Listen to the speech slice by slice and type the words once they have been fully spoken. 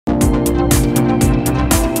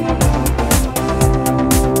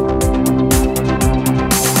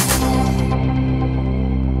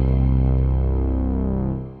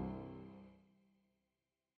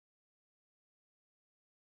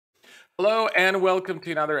Hello and welcome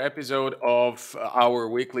to another episode of our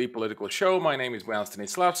weekly political show. My name is Jan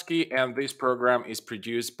Stanislavski, and this program is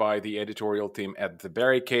produced by the editorial team at The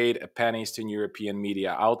Barricade, a pan-Eastern European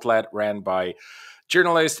media outlet ran by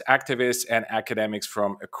journalists, activists, and academics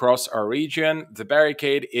from across our region. The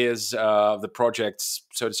Barricade is the project's,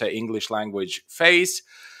 so to say, English language face,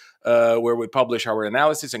 where we publish our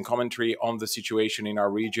analysis and commentary on the situation in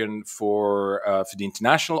our region for the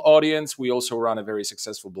international audience. We also run a very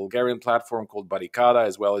successful Bulgarian platform called Barricada,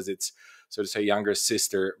 as well as its, so to say, younger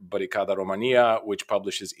sister, Barricada Romania, which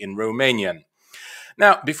publishes in Romanian.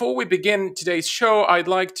 Now, before we begin today's show, I'd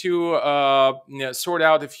like to sort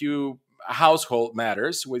out a few household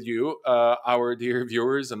matters with you, our dear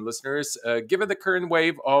viewers and listeners. Given the current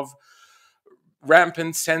wave of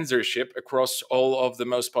rampant censorship across all of the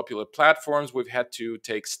most popular platforms, we've had to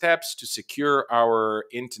take steps to secure our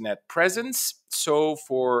internet presence. So,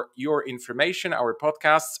 for your information, our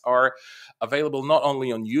podcasts are available not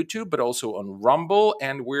only on YouTube, but also on Rumble.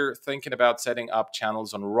 And we're thinking about setting up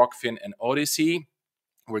channels on Rockfin and Odyssey.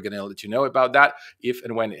 We're going to let you know about that if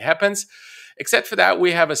and when it happens. Except for that,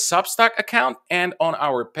 we have a Substack account, and on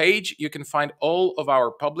our page, you can find all of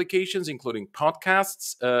our publications, including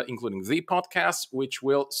podcasts, including the podcasts, which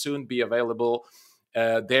will soon be available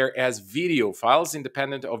there as video files,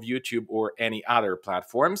 independent of YouTube or any other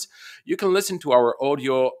platforms. You can listen to our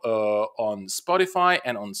audio on Spotify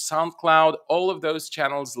and on SoundCloud. All of those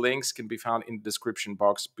channels' links can be found in the description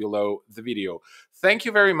box below the video. Thank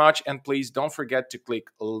you very much, and please don't forget to click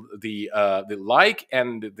the like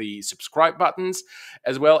and the subscribe buttons,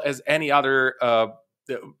 as well as any other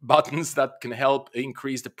buttons that can help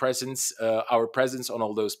increase the presence, our presence on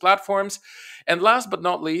all those platforms. And last but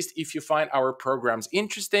not least, if you find our programs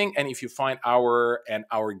interesting, and if you find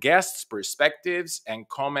our guests' perspectives and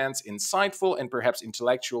comments insightful and perhaps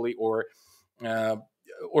intellectually or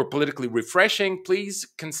politically refreshing, please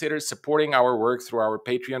consider supporting our work through our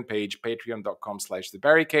Patreon page,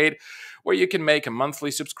 patreon.com/thebarricade, where you can make a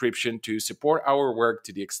monthly subscription to support our work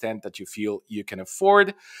to the extent that you feel you can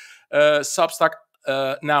afford. Substack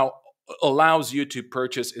now allows you to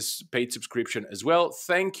purchase a paid subscription as well.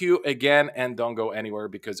 Thank you again, and don't go anywhere,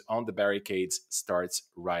 because On the Barricades starts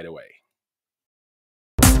right away.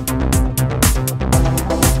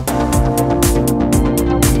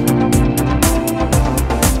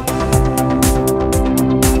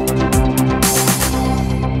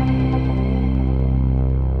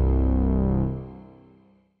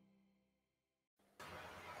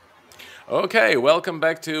 Okay, welcome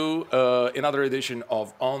back to another edition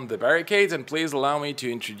of On the Barricades, and please allow me to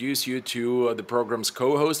introduce you to the program's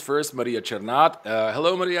co-host first, Maria Chernat.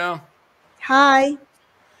 Hello, Maria. Hi.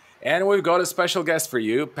 And we've got a special guest for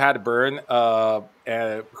you, Pat Byrne,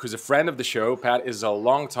 who's a friend of the show. Pat is a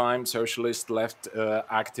longtime socialist left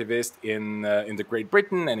activist in the Great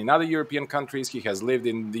Britain and in other European countries. He has lived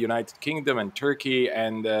in the United Kingdom and Turkey,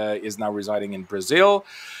 and is now residing in Brazil.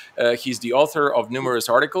 He's the author of numerous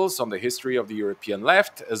articles on the history of the European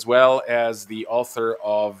left, as well as the author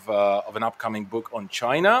of an upcoming book on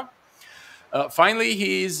China. Finally,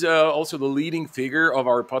 he's also the leading figure of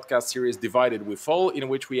our podcast series Divided We Fall, in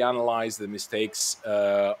which we analyze the mistakes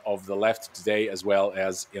of the left today as well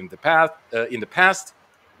as in the past.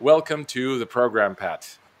 Welcome to the program,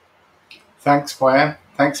 Pat. Thanks, Boyan.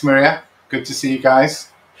 Thanks, Maria. Good to see you guys.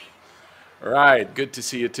 Right, good to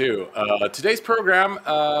see you too. Today's program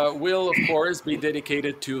will, of course, be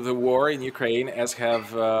dedicated to the war in Ukraine, as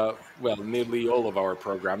have, nearly all of our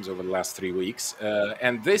programs over the last 3 weeks.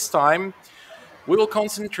 And this time, we will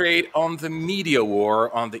concentrate on the media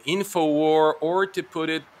war, on the info war, or to put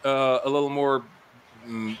it a little more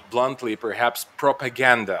bluntly, perhaps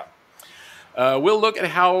propaganda. We'll look at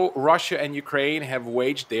how Russia and Ukraine have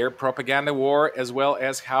waged their propaganda war, as well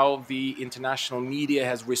as how the international media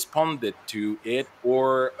has responded to it,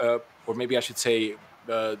 or maybe I should say,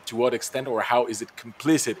 to what extent, or how is it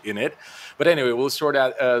complicit in it. But anyway, we'll sort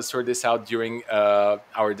this out during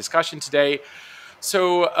our discussion today.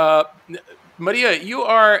 So, Maria, you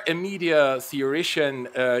are a media theoretician.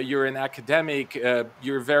 You're an academic.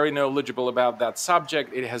 You're very knowledgeable about that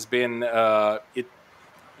subject. It has been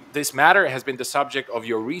this matter has been the subject of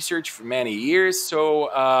your research for many years.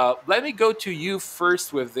 So let me go to you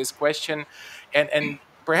first with this question, and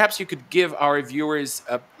perhaps you could give our viewers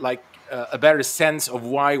a better sense of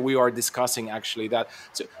why we are discussing actually that.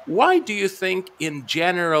 So why do you think in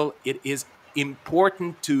general it is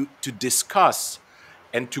important to discuss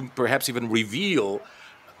and to perhaps even reveal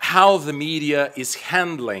how the media is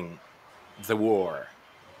handling the war?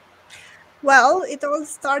 Well, it all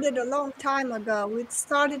started a long time ago. It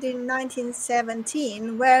started in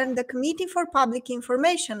 1917 when the Committee for Public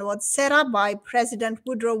Information was set up by President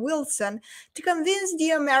Woodrow Wilson to convince the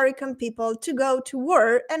American people to go to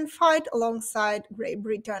war and fight alongside Great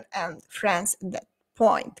Britain and France at that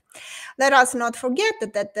point. Let us not forget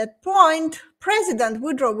that at that point, President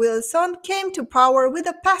Woodrow Wilson came to power with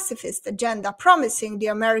a pacifist agenda, promising the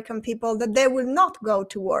American people that they will not go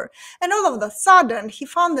to war. And all of a sudden, he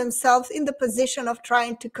found himself in the position of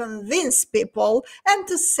trying to convince people and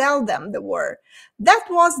to sell them the war. That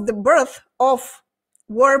was the birth of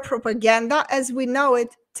war propaganda as we know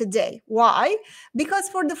it today. Why? Because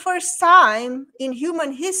for the first time in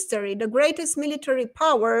human history, the greatest military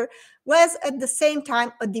power was at the same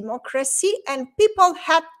time a democracy, and people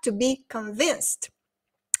had to be convinced.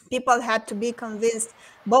 People had to be convinced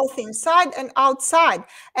both inside and outside.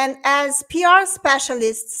 And as PR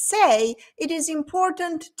specialists say, it is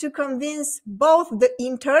important to convince both the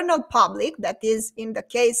internal public, that is, in the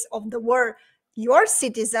case of the war, your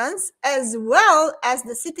citizens, as well as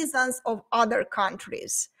the citizens of other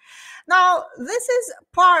countries. Now, this is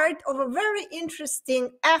part of a very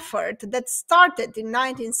interesting effort that started in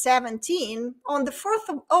 1917 on the 4th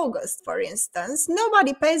of August, for instance.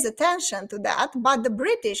 Nobody pays attention to that, but the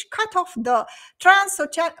British cut off the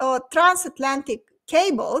transatlantic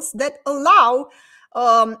cables that allow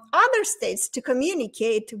other states to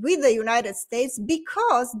communicate with the United States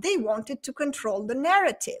because they wanted to control the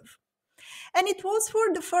narrative. And it was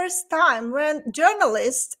for the first time when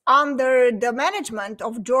journalists under the management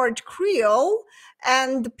of George Creel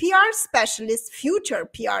and PR specialists, future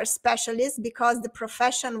PR specialists, because the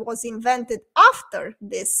profession was invented after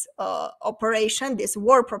this operation, this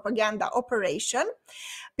war propaganda operation.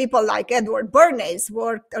 People like Edward Bernays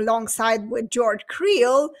worked alongside with George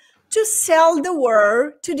Creel to sell the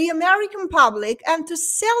war to the American public and to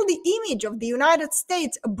sell the image of the United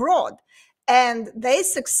States abroad. And they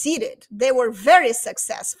succeeded. They were very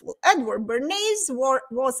successful. Edward Bernays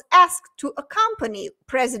was asked to accompany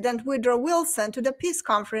President Woodrow Wilson to the peace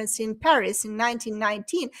conference in Paris in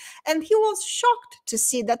 1919. And he was shocked to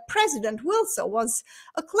see that President Wilson was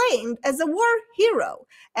acclaimed as a war hero.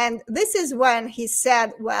 And this is when he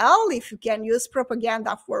said, well, if you can use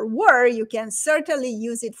propaganda for war, you can certainly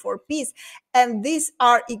use it for peace. And these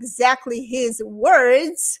are exactly his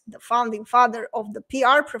words, the founding father of the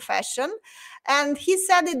PR profession. And he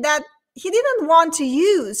said that he didn't want to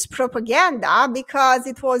use propaganda because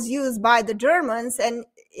it was used by the Germans and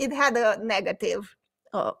it had a negative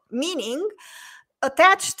meaning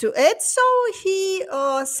attached to it. So he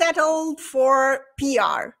settled for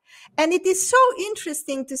PR. And it is so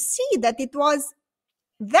interesting to see that it was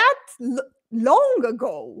that long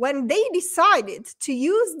ago when they decided to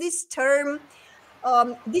use this term,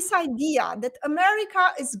 this idea that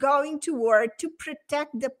America is going to war to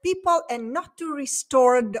protect the people and not to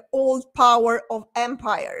restore the old power of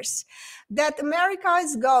empires. That America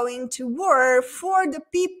is going to war for the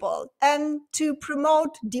people and to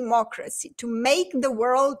promote democracy, to make the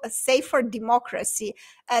world a safer democracy,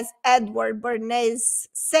 as Edward Bernays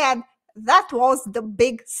said. That was the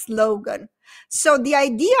big slogan. So the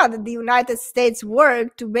idea that the United States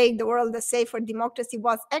worked to make the world a safer democracy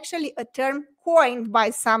was actually a term coined by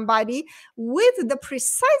somebody with the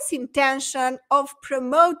precise intention of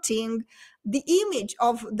promoting the image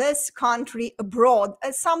of this country abroad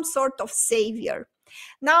as some sort of savior.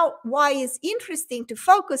 Now, why it's interesting to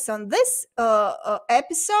focus on this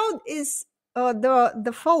episode is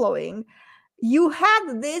the following. You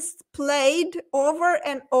had this played over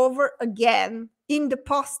and over again in the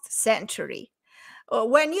post-century.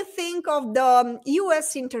 When you think of the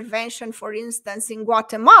US intervention, for instance, in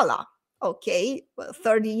Guatemala, okay,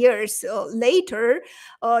 30 years later,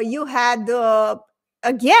 you had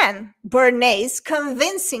again Bernays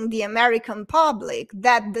convincing the American public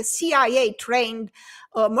that the CIA trained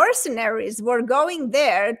mercenaries were going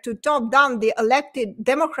there to top down the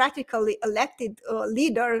democratically elected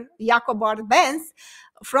leader Jacob Arbenz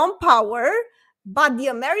from power. But the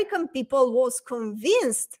American people was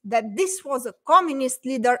convinced that this was a communist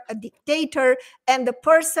leader, a dictator, and the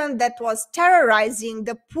person that was terrorizing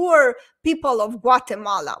the poor people of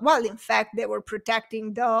Guatemala. Well, in fact, they were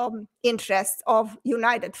protecting the interests of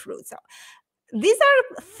United Fruits. These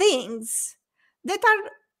are things that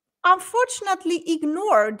are unfortunately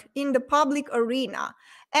ignored in the public arena.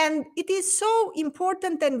 And it is so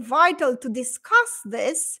important and vital to discuss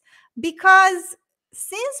this because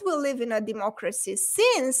since we live in a democracy,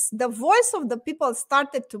 since the voice of the people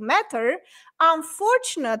started to matter,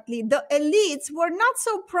 unfortunately, the elites were not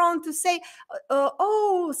so prone to say,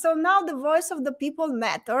 oh, so now the voice of the people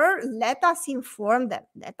matter. Let us inform them.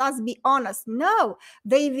 Let us be honest. No,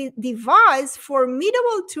 they devised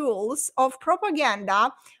formidable tools of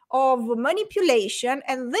propaganda, of manipulation.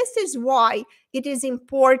 And this is why it is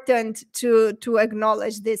important to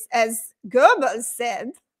acknowledge this. As Goebbels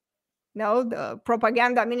said, no, the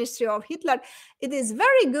propaganda ministry of Hitler, it is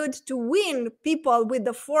very good to win people with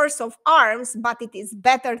the force of arms, but it is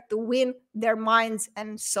better to win their minds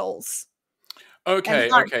and souls.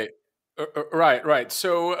 Okay, okay. Right.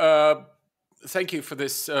 So thank you for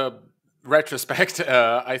this retrospect.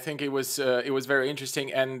 I think it was very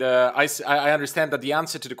interesting, and I understand that the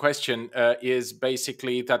answer to the question is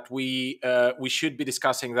basically that we should be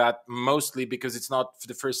discussing that mostly because it's not for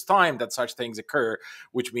the first time that such things occur,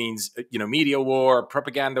 which means media war,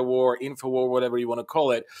 propaganda war, info war, whatever you want to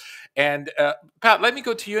call it. And Pat, let me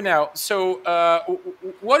go to you now. So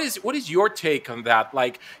what is your take on that?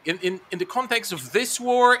 Like in the context of this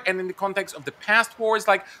war and in the context of the past wars,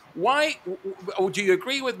 like why do you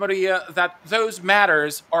agree with Maria that those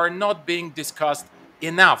matters are not being discussed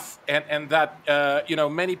enough, and that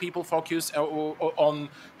many people focus on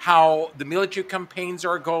how the military campaigns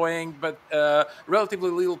are going, but relatively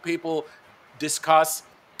little people discuss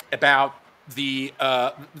about the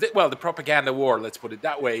propaganda war, let's put it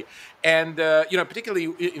that way. And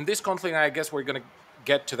particularly in this conflict, I guess we're going to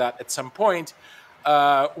get to that at some point.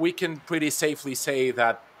 We can pretty safely say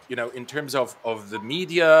that in terms of the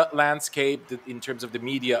media landscape, in terms of the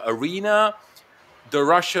media arena, the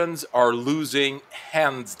Russians are losing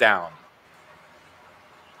hands down.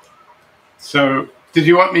 So, did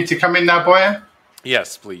you want me to come in now, Boyan?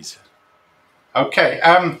 Yes, please. Okay.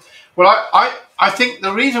 Well, I think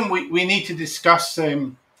the reason we need to discuss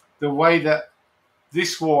the way that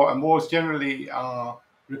this war and wars generally are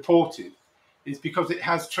reported is because it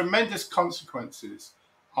has tremendous consequences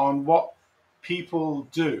on what people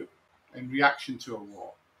do in reaction to a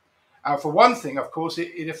war. For one thing, of course,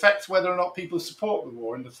 it affects whether or not people support the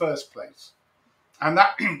war in the first place. And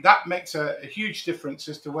that makes a huge difference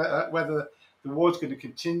as to whether the war is going to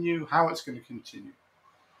continue, how it's going to continue.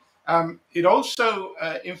 It also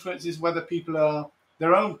influences whether people are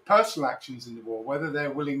their own personal actions in the war, whether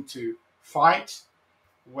they're willing to fight,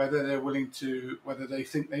 whether they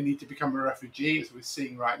think they need to become a refugee, as we're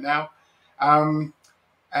seeing right now.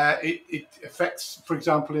 It affects, for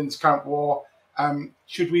example, in this current war,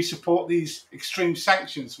 should we support these extreme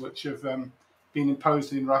sanctions which have been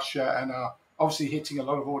imposed in Russia and are obviously hitting a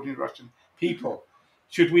lot of ordinary Russian people?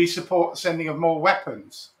 Should we support sending of more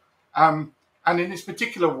weapons? And in this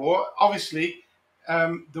particular war, obviously,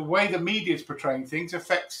 the way the media is portraying things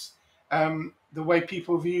affects the way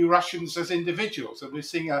people view Russians as individuals. And we're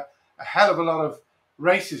seeing a hell of a lot of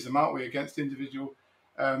racism, aren't we, against individual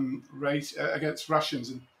against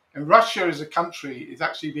Russians. And Russia as a country is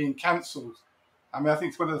actually being cancelled. I mean, I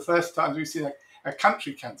think it's one of the first times we've seen a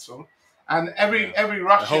country cancelled. And every Russian,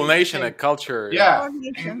 a whole nation, a culture. Yeah,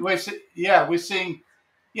 we're seeing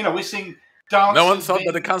dances. No one thought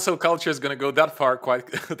that the cancel culture is going to go that far quite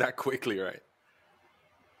that quickly, right?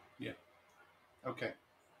 Yeah. Okay.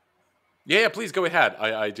 Yeah, please go ahead.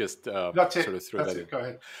 I just sort of threw that in. Go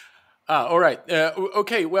ahead. All right.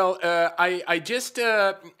 Okay. Well,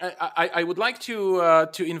 I would like to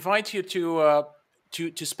invite you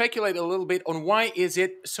to speculate a little bit on why is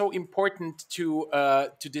it so important to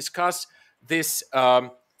discuss this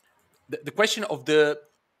the question of the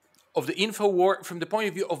info war from the point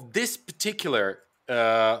of view of this particular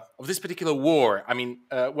war. I mean,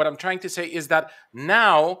 what I'm trying to say is that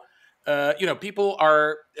now people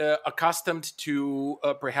are accustomed to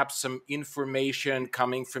perhaps some information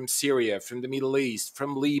coming from Syria, from the Middle East,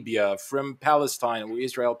 from Libya, from Palestine, or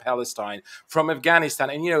Israel, Palestine, from Afghanistan.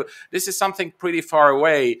 And, this is something pretty far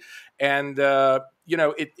away. And,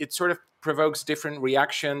 it sort of provokes different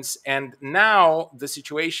reactions. And now the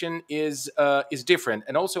situation is different.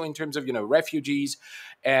 And also in terms of, refugees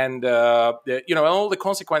and, all the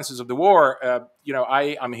consequences of the war.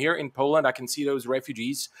 I'm here in Poland. I can see those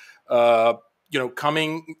refugees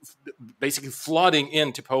coming, basically flooding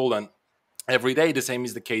into Poland every day. The same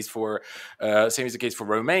is the case for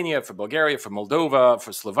Romania, for Bulgaria, for Moldova,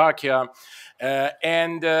 for Slovakia,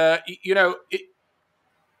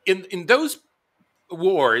 in those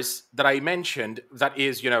wars that I mentioned, that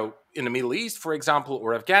is, in the Middle East, for example,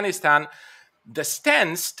 or Afghanistan, the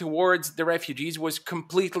stance towards the refugees was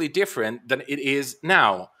completely different than it is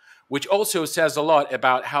now, which also says a lot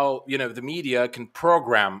about how, the media can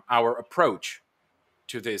program our approach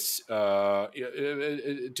to this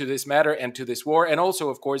matter and to this war, and also,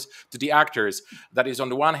 of course, to the actors. That is, on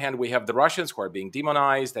the one hand, we have the Russians who are being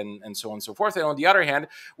demonized and so on and so forth, and on the other hand,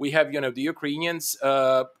 we have the Ukrainians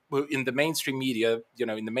who in the mainstream media,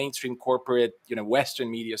 in the mainstream corporate,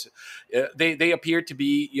 Western media, they appear to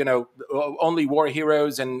be only war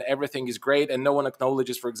heroes and everything is great, and no one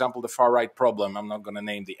acknowledges, for example, the far right problem. I'm not going to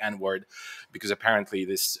name the N word because apparently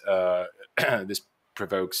this this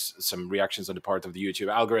provokes some reactions on the part of the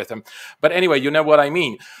YouTube algorithm. But anyway, you know what I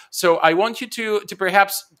mean. So I want you to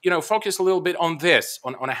perhaps focus a little bit on this,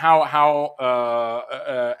 on how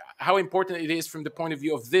important it is from the point of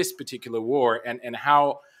view of this particular war, and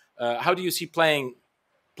how do you see playing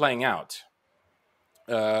out?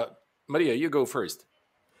 Maria, you go first.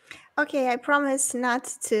 Okay, I promise not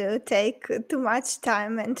to take too much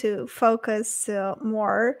time and to focus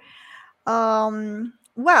more.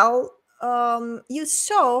 You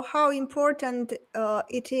saw how important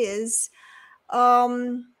it is,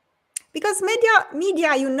 because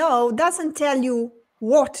media, doesn't tell you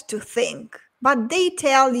what to think, but they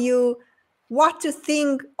tell you what to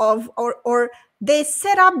think of, or they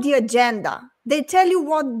set up the agenda. They tell you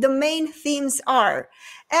what the main themes are.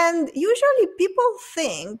 And usually people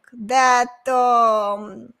think that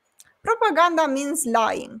propaganda means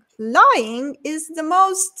lying. Lying is the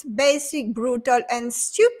most basic, brutal, and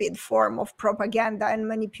stupid form of propaganda and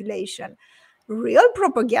manipulation. Real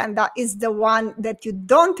propaganda is the one that you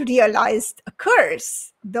don't realize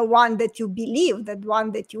occurs, the one that you believe, the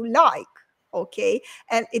one that you like. Okay,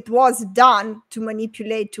 and it was done to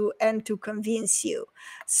manipulate you and to convince you.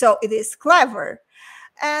 So it is clever.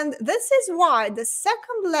 And this is why the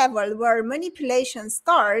second level where manipulation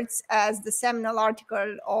starts, as the seminal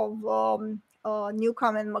article of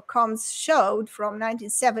Newcomb and McCombs showed from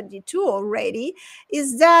 1972 already,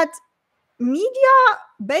 is that media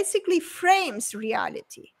basically frames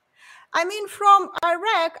reality. I mean, from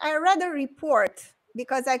Iraq, I read a report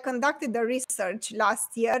because I conducted the research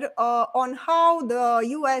last year on how the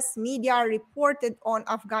US media reported on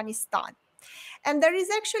Afghanistan. And there is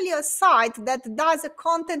actually a site that does a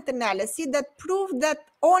content analysis that proved that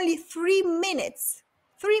only 3 minutes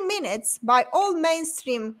by all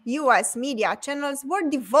mainstream US media channels were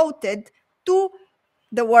devoted to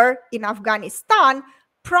the war in Afghanistan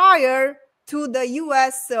prior to the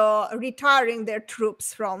US retiring their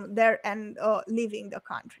troops from there and leaving the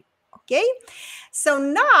country. Okay, so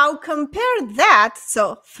now compare that,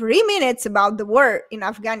 so 3 minutes about the war in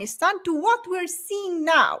Afghanistan, to what we're seeing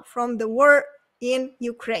now from the war in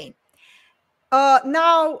Ukraine.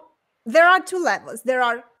 Now, there are two levels. There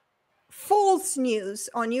are false news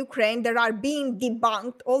on Ukraine that are being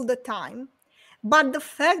debunked all the time. But the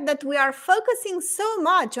fact that we are focusing so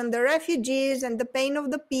much on the refugees and the pain of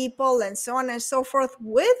the people and so on and so forth,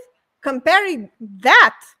 with comparing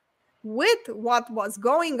that with what was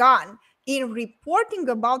going on in reporting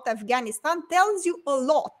about Afghanistan, tells you a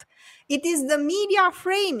lot. It is the media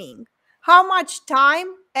framing, how much time,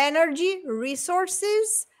 energy,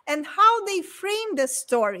 resources, and how they frame the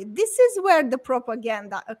story. This is where the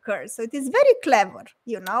propaganda occurs. So it is very clever,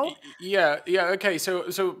 Yeah. Okay.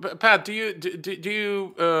 So Pat, do you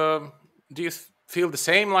feel the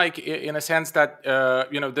same? Like, in a sense that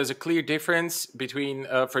there's a clear difference between,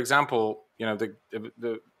 for example,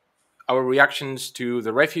 our reactions to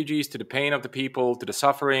the refugees, to the pain of the people, to the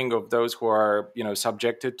suffering of those who are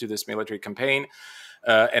subjected to this military campaign.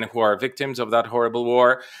 And who are victims of that horrible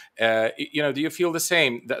war. Do you feel the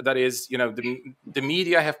same? That is, the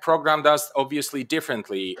media have programmed us obviously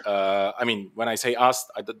differently. I mean, when I say us,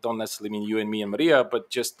 I don't necessarily mean you and me and Maria, but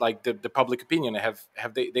just like the public opinion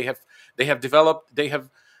they have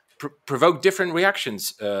provoked different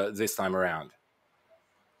reactions this time around.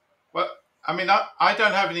 Well, I mean, I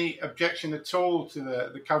don't have any objection at all to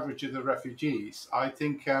the coverage of the refugees. I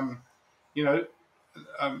think,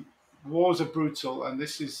 wars are brutal, and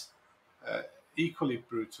this is equally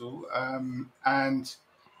brutal. And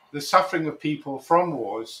the suffering of people from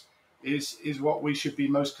wars is what we should be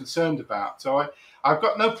most concerned about. So I've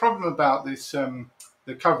got no problem about this,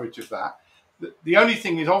 the coverage of that. The only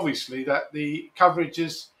thing is obviously that the coverage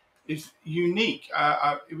is unique.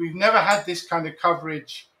 We've never had this kind of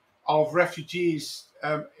coverage of refugees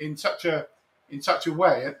in such a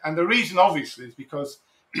way, and the reason obviously is because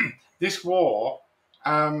this war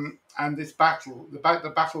and this battle,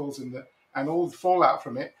 the battles and all the fallout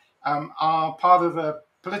from it, are part of a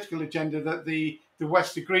political agenda that the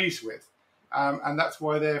West agrees with, and that's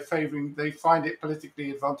why they find it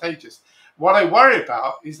politically advantageous. What I worry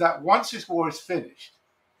about is that once this war is finished,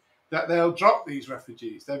 that they'll drop these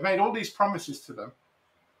refugees. They've made all these promises to them,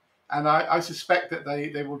 and I suspect that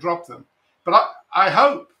they will drop them. But I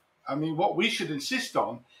hope, I mean, what we should insist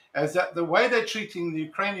on is that the way they're treating the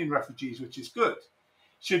Ukrainian refugees, which is good,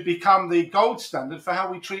 should become the gold standard for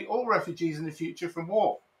how we treat all refugees in the future from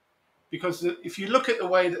war. Because if you look at the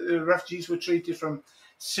way that the refugees were treated from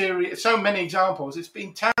Syria, so many examples, it's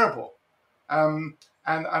been terrible.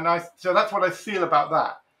 So that's what I feel about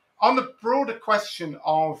that. On the broader question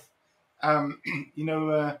of,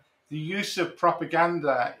 the use of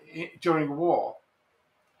propaganda during a war,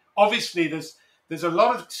 obviously there's a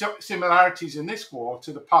lot of similarities in this war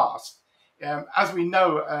to the past. As we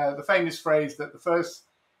know, the famous phrase that the first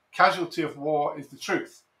casualty of war is the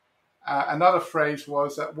truth. Another phrase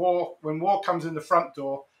was that when war comes in the front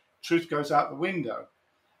door, truth goes out the window.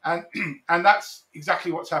 And and that's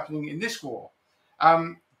exactly what's happening in this war.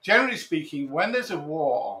 Generally speaking, when there's a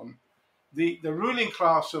war on, the ruling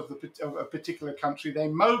class of a particular country, they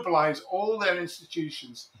mobilize all their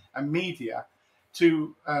institutions and media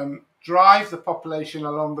to drive the population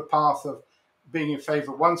along the path of being in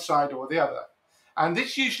favor of one side or the other. And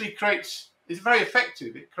this usually is very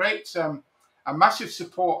effective. It creates a massive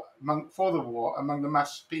support for the war among the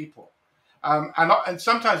mass people. And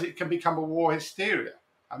sometimes it can become a war hysteria.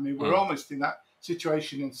 I mean, we're almost in that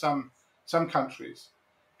situation in some countries.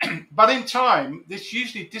 But in time, this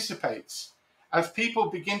usually dissipates as people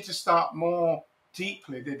begin to start more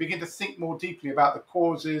deeply. They begin to think more deeply about the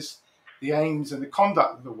causes, the aims, and the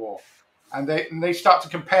conduct of the war. And they start to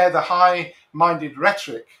compare the high-minded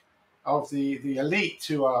rhetoric of the elite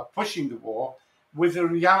who are pushing the war with the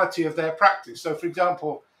reality of their practice. So, for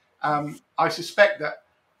example, I suspect that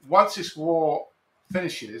once this war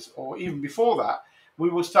finishes, or even before that, we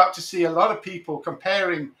will start to see a lot of people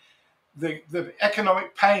comparing the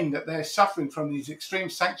economic pain that they're suffering from these extreme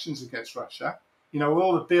sanctions against Russia,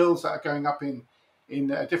 all the bills that are going up in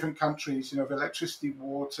different countries, of electricity,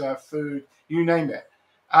 water, food, you name it.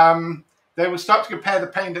 They will start to compare the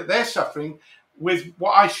pain that they're suffering with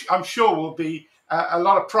what I'm sure will be a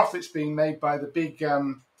lot of profits being made by the big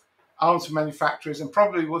arms manufacturers, and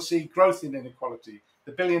probably we'll see growth in inequality.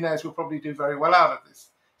 The billionaires will probably do very well out of this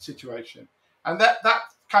situation. And that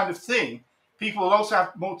kind of thing, people will also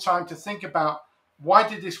have more time to think about, why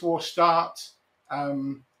did this war start?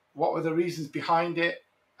 What were the reasons behind it?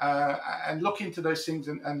 And look into those things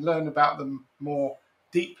and learn about them more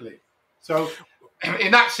deeply. So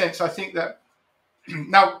in that sense, I think that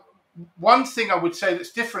now, one thing I would say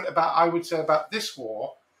that's different about this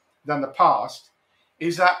war than the past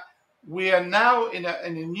is that we are now in a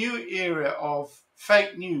new era of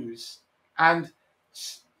fake news and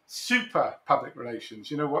super public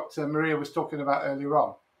relations, what Maria was talking about earlier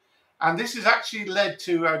on. And this has actually led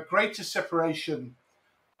to a greater separation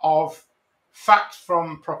of fact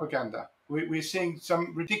from propaganda. We're seeing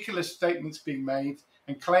some ridiculous statements being made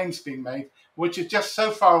and claims being made, which are just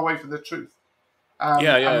so far away from the truth.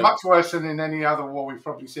 And much worse than in any other war we've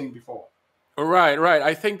probably seen before. Right.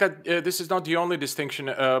 I think that this is not the only distinction.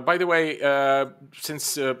 By the way,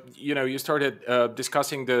 since you started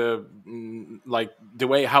discussing the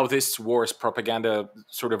way how this war's propaganda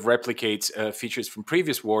sort of replicates features from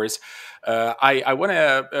previous wars, I want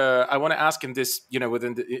to ask in this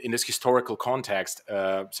in this historical context,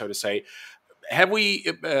 so to say, have we?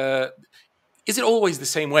 Is it always the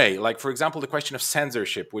same way? Like, for example, the question of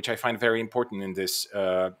censorship, which I find very important in this.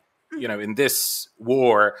 In this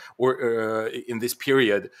war or in this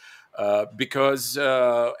period, because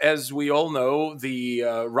as we all know, the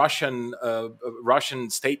Russian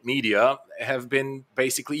state media have been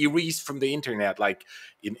basically erased from the internet, like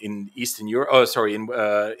in Eastern Europe. Oh, sorry, in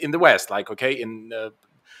the West,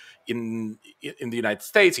 in the United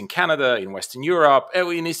States, in Canada, in Western Europe,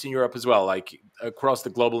 in Eastern Europe as well, like across the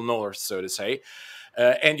global north, so to say.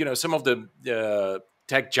 And some of the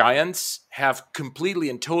tech giants have completely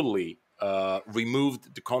and totally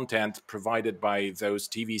removed the content provided by those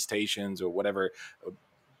TV stations or whatever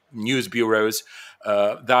news bureaus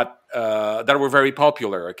that were very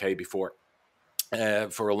popular, before.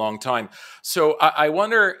 For a long time. So I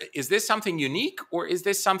wonder, is this something unique, or is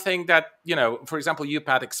this something that, for example, you,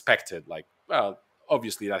 Pat, expected? Like, well,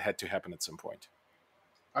 obviously that had to happen at some point.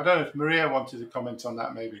 I don't know if Maria wanted to comment on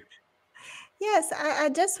that, maybe. Yes, I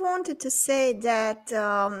just wanted to say that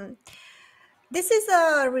this is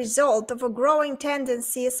a result of a growing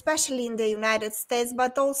tendency, especially in the United States,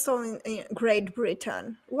 but also in Great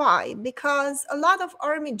Britain. Why? Because a lot of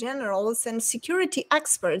army generals and security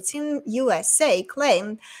experts in USA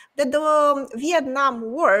claim that the Vietnam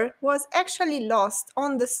War was actually lost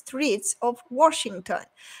on the streets of Washington,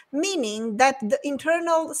 meaning that the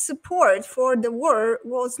internal support for the war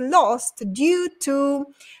was lost due to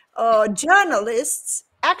journalists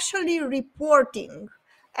actually reporting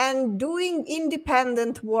and doing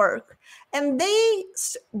independent work. And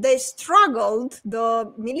they struggled,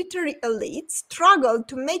 the military elite struggled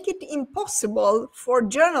to make it impossible for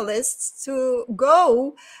journalists to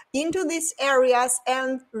go into these areas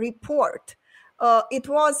and report. It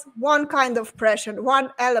was one kind of pressure,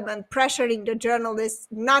 one element pressuring the journalists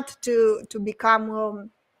not to become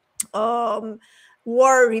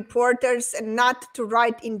war reporters and not to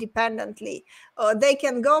write independently. They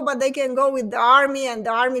can go, but they can go with the army, and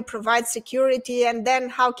the army provides security. And then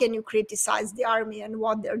how can you criticize the army and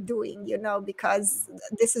what they're doing, because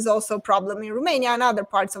this is also a problem in Romania and other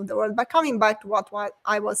parts of the world. But coming back to what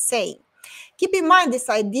I was saying, keep in mind this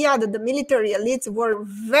idea that the military elites were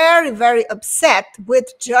very, very upset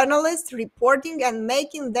with journalists reporting and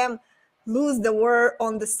making them lose the war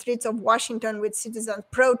on the streets of Washington with citizens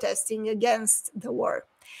protesting against the war.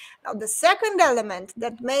 Now, the second element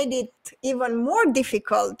that made it even more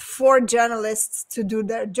difficult for journalists to do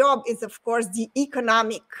their job is, of course, the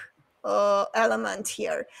economic element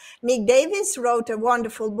here. Nick Davis wrote a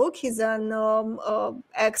wonderful book. He's an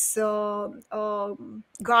ex-Guardian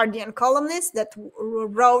columnist that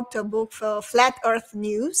wrote a book for Flat Earth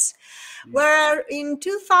News, where in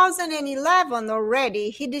 2011 already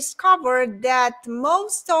he discovered that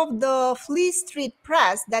most of the Fleet Street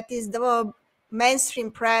press, that is the mainstream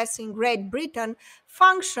press in Great Britain,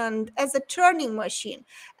 functioned as a churning machine,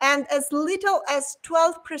 and as little as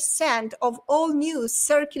 12% of all news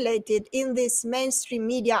circulated in these mainstream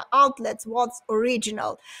media outlets was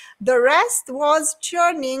original. The rest was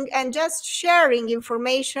churning and just sharing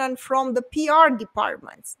information from the PR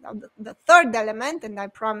departments. Now, the third element, and I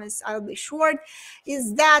promise I'll be short,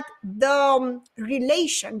 is that the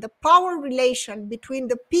power relation between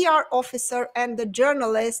the PR officer and the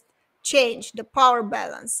journalist changed, the power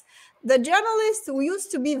balance. The journalists used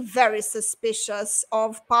to be very suspicious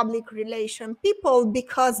of public relation people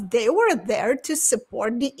because they were there to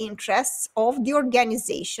support the interests of the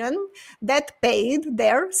organization that paid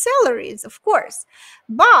their salaries, of course.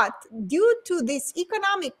 But due to this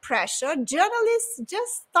economic pressure, journalists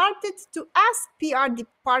just started to ask PR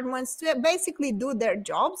departments to basically do their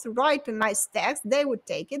jobs, write a nice text. They would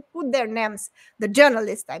take it, put their names, the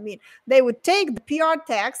journalists, they would take the PR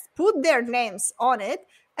text, put their names on it,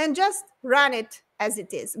 and just run it as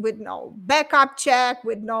it is, with no backup check,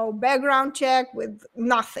 with no background check, with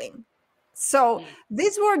nothing. So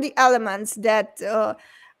these were the elements that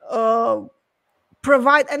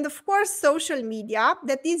provide, and of course, social media,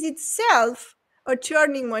 that is itself a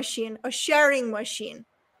churning machine, a sharing machine,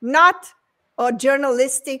 not a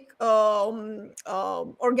journalistic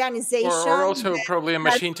organization. Or also probably a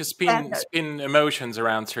machine to spin emotions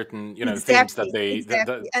around certain themes that they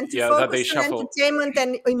and to that they focus on shuffle. entertainment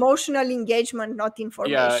and emotional engagement, not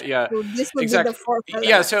information. Yeah, So this would exactly. be the fourth element.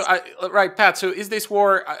 Yeah, so right, Pat. So is this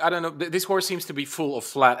war? I don't know. This war seems to be full of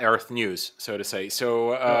flat Earth news, so to say.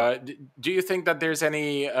 So do you think that there's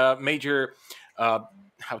any major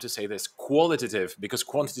how to say this, qualitative, because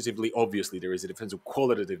quantitatively obviously there is a difference, of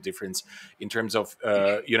qualitative difference in terms of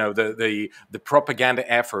the propaganda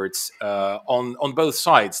efforts on both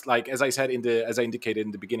sides? Like, as I said, as I indicated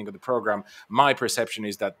in the beginning of the program, my perception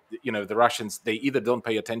is that the Russians, they either don't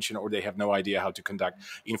pay attention or they have no idea how to conduct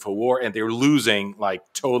info war, and they're losing like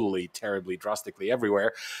totally, terribly, drastically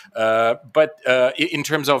everywhere. But in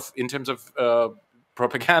terms of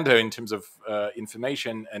propaganda, in terms of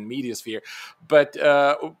information and media sphere. But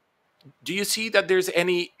do you see that there's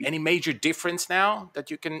any major difference now that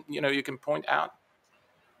you can point out?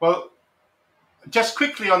 Well, just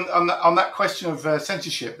quickly on that question of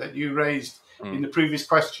censorship that you raised in the previous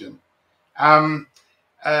question.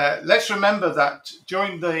 Let's remember that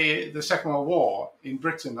during the Second World War in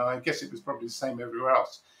Britain, and I guess it was probably the same everywhere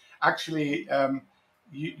else, actually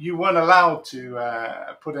you weren't allowed to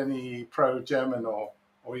put any pro-German or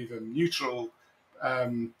even neutral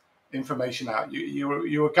information out.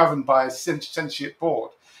 You were governed by a censorship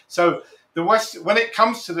board. So the West, when it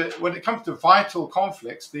comes to vital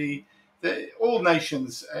conflicts, all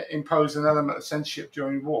nations impose an element of censorship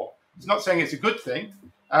during war. It's not saying it's a good thing,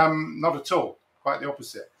 not at all. Quite the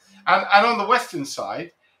opposite. And on the Western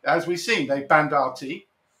side, as we've seen, they banned RT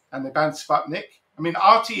and they banned Sputnik. I mean,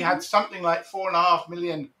 RT had something like 4.5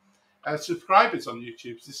 million subscribers on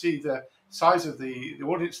YouTube, to see the size of the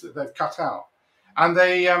audience that they've cut out. And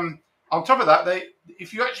they, on top of that,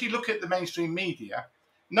 if you actually look at the mainstream media,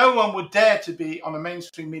 no one would dare to be on a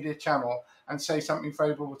mainstream media channel and say something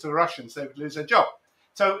favourable to the Russians. They would lose their job.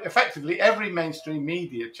 So effectively, every mainstream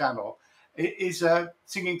media channel is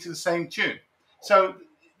singing to the same tune. So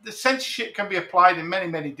the censorship can be applied in many,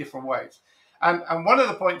 many different ways. And one of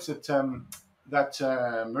the points that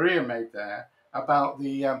Maria made there about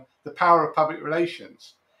the power of public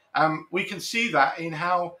relations. We can see that in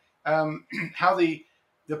how how the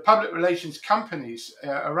public relations companies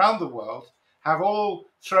around the world have all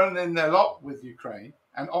thrown in their lot with Ukraine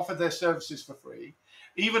and offered their services for free.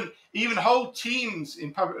 Even whole teams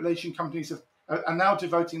in public relation companies are now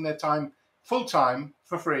devoting their time full time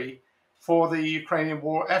for free for the Ukrainian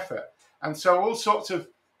war effort. And so all sorts of,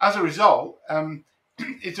 as a result,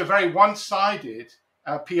 it's a very one-sided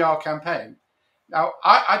PR campaign. Now,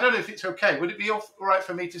 I don't know if it's okay. Would it be all right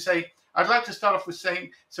for me to say, I'd like to start off with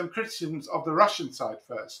saying some criticisms of the Russian side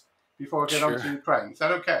first, before I get on to Ukraine. Is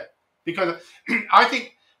that okay? Because I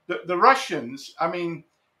think that the Russians, I mean,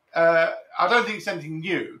 I don't think it's anything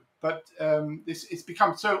new, but it's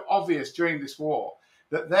become so obvious during this war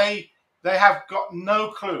that they have got no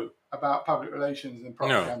clue about public relations and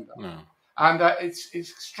propaganda. No. And it's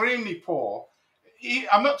extremely poor.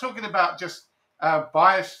 I'm not talking about just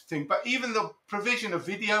bias thing, but even the provision of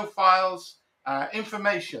video files,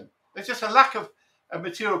 information. There's just a lack of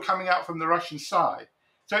material coming out from the Russian side.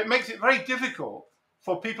 So it makes it very difficult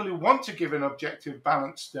for people who want to give an objective,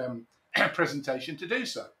 balanced presentation to do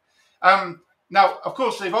so. Now, of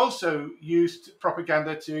course, they've also used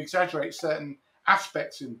propaganda to exaggerate certain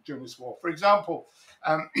aspects during this war. For example,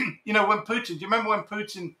 you know, when Putin, do you remember when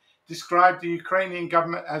Putin described the Ukrainian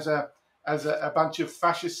government as a bunch of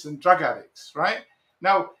fascists and drug addicts, right?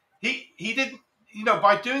 Now, he didn't, you know,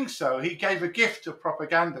 by doing so, he gave a gift of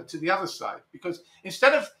propaganda to the other side, because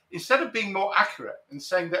instead of being more accurate and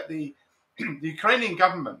saying that the Ukrainian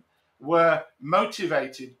government were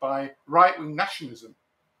motivated by right-wing nationalism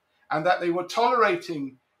and that they were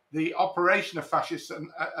tolerating the operation of fascists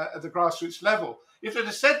at the grassroots level, if they'd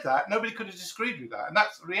have said that, nobody could have disagreed with that, and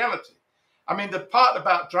that's the reality. I mean, the part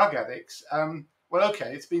about drug addicts, well,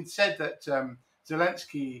 okay, it's been said that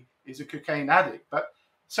Zelensky is a cocaine addict, but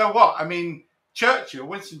so what? I mean,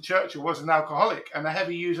 Winston Churchill was an alcoholic and a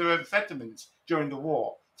heavy user of amphetamines during the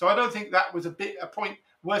war. So I don't think that was a point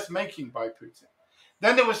worth making by Putin.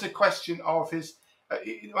 Then there was the question of his,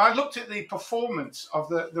 I looked at the performance of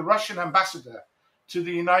the Russian ambassador to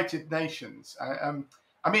the United Nations.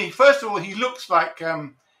 I mean, first of all, he looks like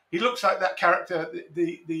that character,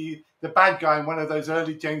 the bad guy in one of those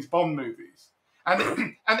early James Bond movies.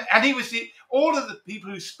 And he was all of the people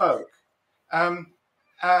who spoke,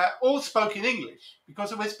 all spoke in English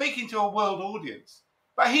because we're speaking to a world audience.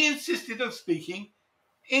 But he insisted on speaking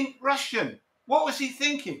in Russian. What was he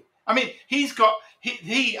thinking? I mean, he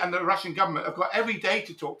and the Russian government have got every day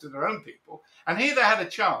to talk to their own people. And here they had a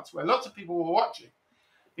chance where lots of people were watching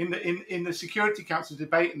in the Security Council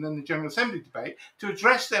debate and then the General Assembly debate to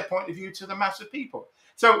address their point of view to the mass of people.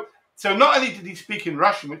 So not only did he speak in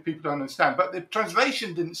Russian, which people don't understand, but the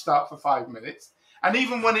translation didn't start for 5 minutes. And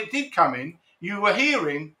even when it did come in, you were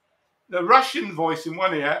hearing the Russian voice in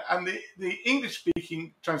one ear and the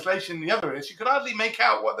English-speaking translation in the other ear. So you could hardly make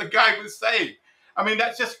out what the guy was saying. I mean,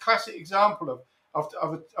 that's just a classic example of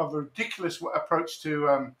a ridiculous approach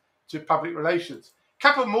to public relations. A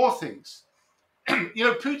couple more things. You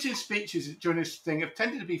know, Putin's speeches during this thing have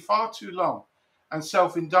tended to be far too long and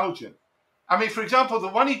self-indulgent. I mean, for example, the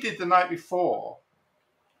one he did the night before,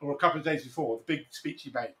 or a couple of days before, the big speech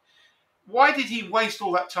he made, why did he waste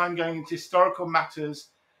all that time going into historical matters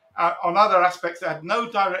on other aspects that had no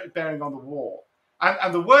direct bearing on the war?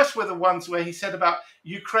 And the worst were the ones where he said about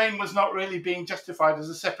Ukraine was not really being justified as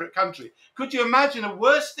a separate country. Could you imagine a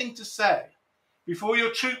worse thing to say before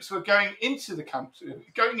your troops were going into the country,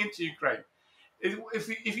 going into Ukraine?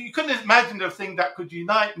 If you couldn't imagine a thing that could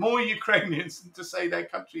unite more Ukrainians than to say their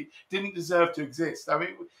country didn't deserve to exist. I mean,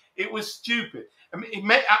 it was stupid. I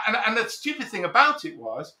mean, and the stupid thing about it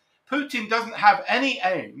was Putin doesn't have any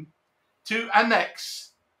aim to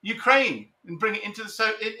annex Ukraine and bring it into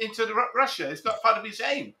Russia. It's not part of his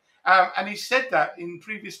aim. And he said that in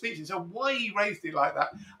previous speeches. So why he raised it like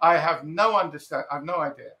that, I have no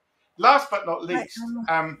idea. Last but not least,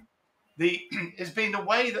 it's been the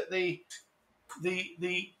way that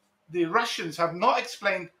the Russians have not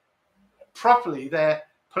explained properly their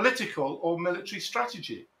political or military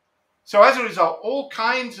strategy. So as a result, all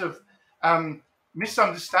kinds of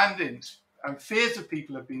misunderstandings and fears of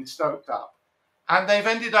people have been stoked up, and they've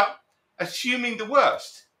ended up assuming the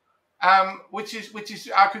worst, which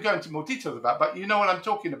is I could go into more details about, but you know what I'm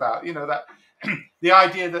talking about. You know, that the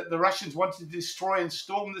idea that the Russians wanted to destroy and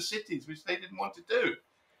storm the cities, which they didn't want to do.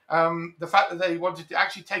 The fact that they wanted to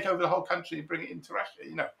actually take over the whole country and bring it into Russia,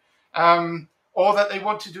 you know, or that they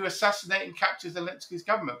wanted to assassinate and capture Zelensky's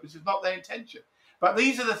government, which is not their intention. But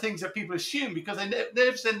these are the things that people assume because they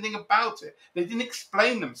never said anything about it. They didn't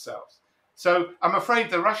explain themselves. So I'm afraid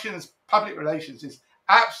the Russians' public relations is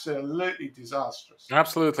absolutely disastrous.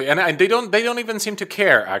 Absolutely, and they don't even seem to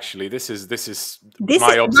care. Actually, this is This my is,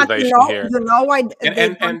 but observation here. why they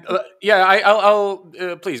And don't. yeah, I'll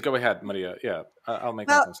please go ahead, Maria. Yeah, I'll make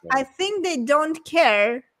my Well, points I later. think they don't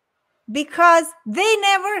care because they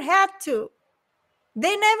never had to.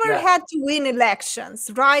 They never Yeah. had to win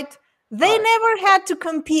elections, right? They Right. never had to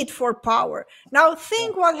compete for power. Now,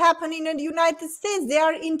 think Yeah. what happened in the United States. They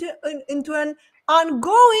are into an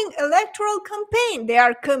ongoing electoral campaign. They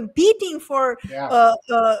are competing for Yeah.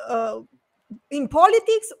 in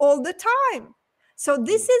politics all the time. So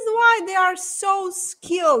this is why they are so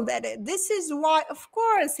skilled at it. This is why, of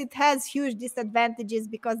course, it has huge disadvantages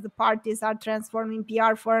because the parties are transforming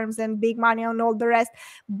PR firms and big money and all the rest.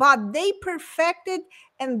 But they perfected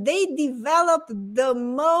and they developed the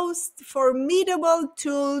most formidable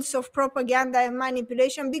tools of propaganda and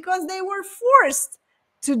manipulation because they were forced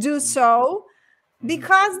to do so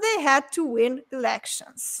because they had to win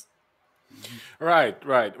elections. Right,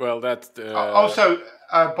 right. Well, that's Also,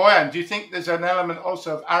 Boyan, do you think there's an element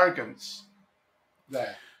also of arrogance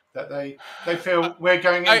there, that they feel we're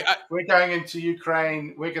going into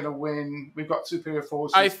Ukraine, we're going to win, we've got superior I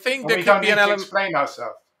forces, think and there we could don't be an need to element. explain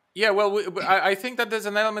ourselves. Yeah, well, I think that there's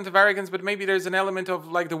an element of arrogance, but maybe there's an element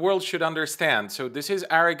of like the world should understand. So this is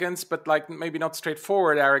arrogance, but like maybe not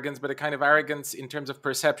straightforward arrogance, but a kind of arrogance in terms of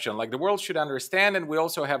perception. Like the world should understand, and we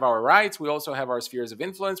also have our rights. We also have our spheres of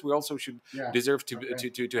influence. We also should deserve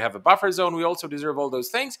to have a buffer zone. We also deserve all those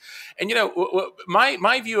things. And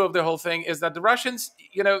my view of the whole thing is that the Russians,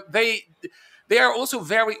 they are also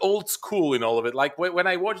very old school in all of it. Like when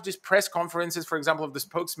I watch these press conferences, for example, of the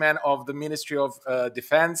spokesman of the Ministry of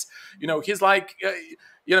Defense, he's like,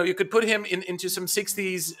 you could put him into some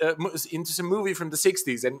 60s, into some movie from the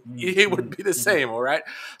 60s, and he would be the same, all right?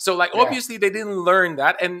 So, like, obviously they didn't learn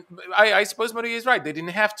that. And I suppose Maria is right. They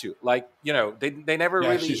didn't have to. Like, they never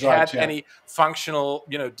really had any functional,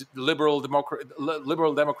 liberal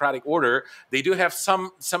democratic order. They do have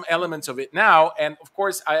some elements of it now. And of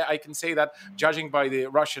course, I can say that judging by the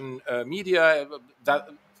Russian media, that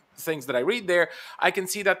things that I read there, I can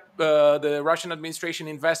see that the Russian administration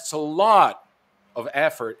invests a lot of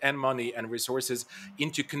effort and money and resources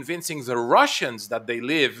into convincing the Russians that they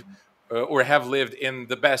live or have lived in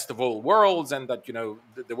the best of all worlds, and that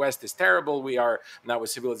the West is terrible. We are now a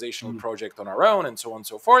civilizational project on our own, and so on and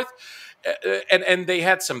so forth. And they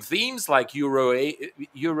had some themes like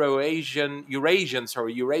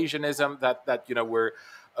Eurasianism that were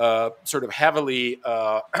sort of heavily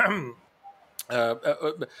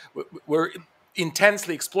were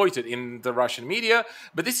intensely exploited in the Russian media,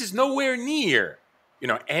 but this is nowhere near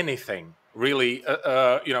anything really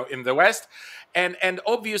in the West. And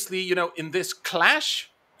obviously in this clash,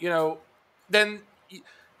 then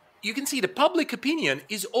you can see the public opinion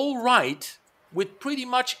is all right with pretty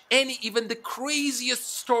much even the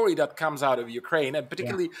craziest story that comes out of Ukraine, and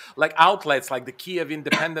particularly like outlets like the Kiev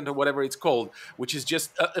Independent or whatever it's called, which is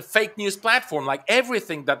just a fake news platform. Like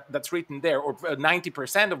everything that's written there, or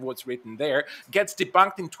 90% of what's written there, gets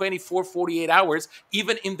debunked in 24, 48 hours,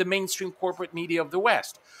 even in the mainstream corporate media of the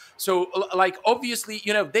West. So, like, obviously,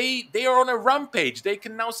 they are on a rampage. They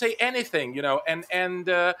can now say anything, and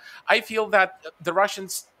I feel that the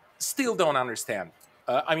Russians still don't understand.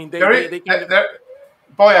 I mean,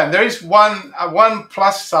 Boyan, there is one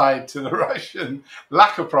plus side to the Russian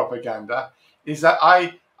lack of propaganda, is that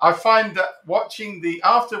I find that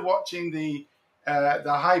after watching the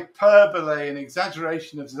hyperbole and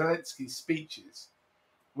exaggeration of Zelensky's speeches,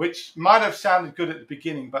 which might have sounded good at the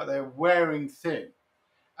beginning, but they're wearing thin.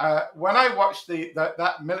 When I watched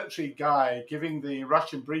that military guy giving the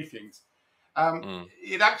Russian briefings,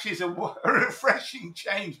 it actually is a refreshing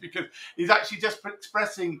change, because he's actually just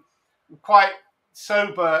expressing quite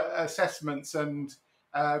sober assessments and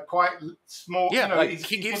quite small. like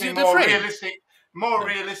he gives you the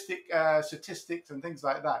realistic statistics and things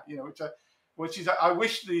like that. Which is I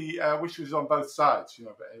wish was on both sides.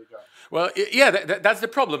 But there you go. Well, yeah, that's the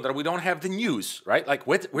problem, that we don't have the news, right? Like,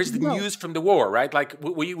 where's the news from the war, right? Like,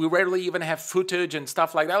 we rarely even have footage and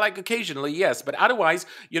stuff like that. Like, occasionally, yes, but otherwise,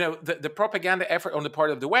 the propaganda effort on the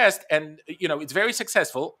part of the West, and it's very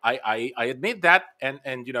successful. I admit that, and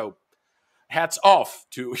hats off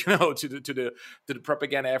to the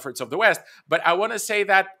propaganda efforts of the West. But I want to say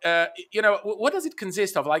that what does it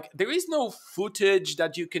consist of? Like, there is no footage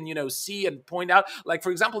that you can see and point out. Like,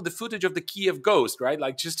 for example, the footage of the Kiev Ghost, right?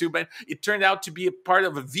 Like, it turned out to be a part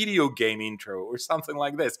of a video game intro or something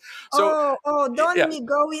like this. So don't we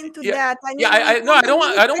go into that? I mean, I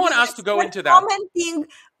don't want us to go into that. Commenting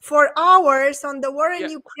for hours on the war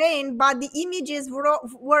in Ukraine, but the images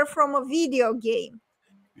were from a video game.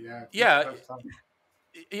 Yeah.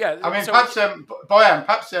 Yeah. I mean, So perhaps, Boyan,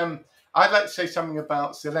 perhaps I'd like to say something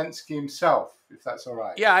about Zelensky himself, if that's all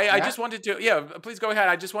right. yeah, I Yeah, just wanted to. Yeah, please go ahead.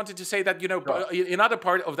 I just wanted to say that sure. another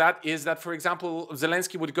part of that is that, for example,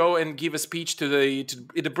 Zelensky would go and give a speech to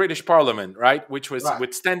the British Parliament, right, which was Right.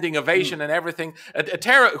 with standing ovation and everything.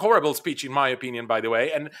 Horrible speech, in my opinion, by the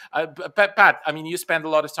way. And Pat, I mean, you spend a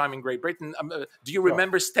lot of time in Great Britain. Do you Sure.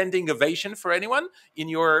 remember standing ovation for anyone in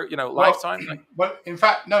your Well, lifetime? Like, well, in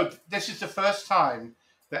fact, no. This is the first time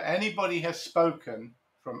that anybody has spoken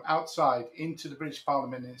from outside into the British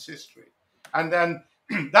Parliament in its history, and then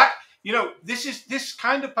that this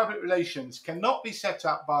kind of public relations cannot be set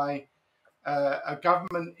up by a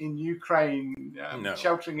government in Ukraine no.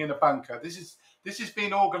 sheltering in a bunker. This is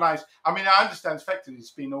being organised. I mean, I understand effectively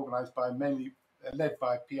it's being organised by mainly led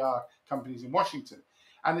by PR companies in Washington,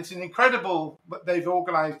 and it's an incredible. But they've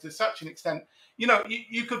organised to such an extent.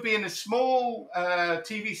 You could be in a small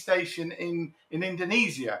TV station in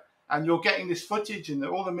Indonesia, and you're getting this footage and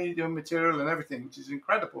all the media material and everything, which is an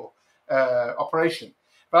incredible operation.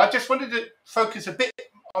 But I just wanted to focus a bit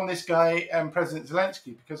on this guy, President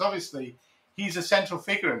Zelensky, because obviously he's a central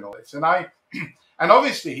figure in all this, and and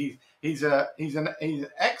obviously he's an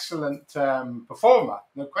excellent performer,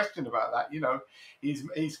 no question about that.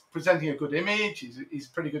 He's presenting a good image, he's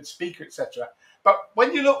a pretty good speaker, etc. But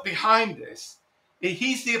when you look behind this,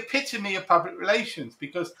 he's the epitome of public relations,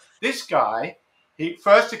 because this guy, he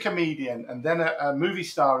first a comedian and then a movie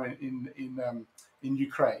star in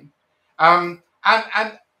Ukraine, and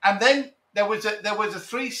then there was a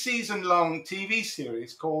 3-season long TV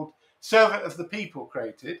series called Servant of the People,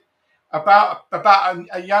 created about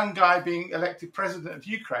a young guy being elected president of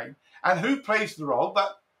Ukraine, and who plays the role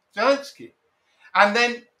but Zelensky. And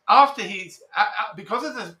then after he's because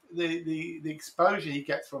of the exposure he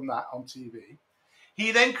gets from that on TV,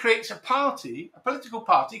 he then creates a political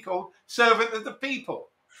party called Servant of the People.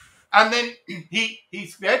 And then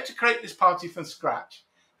he's able to create this party from scratch.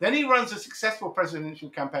 Then he runs a successful presidential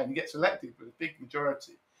campaign and gets elected with a big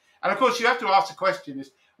majority. And of course, you have to ask the question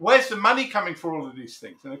is, where's the money coming for all of these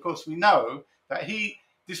things? And of course, we know that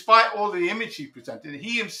despite all the image he presented,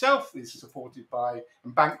 he himself is supported by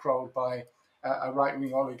and bankrolled by a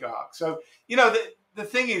right-wing oligarch. So, the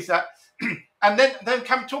thing is that, and then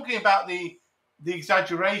come talking about the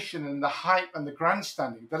exaggeration and the hype and the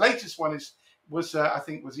grandstanding. The latest one was I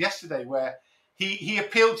think was yesterday, where he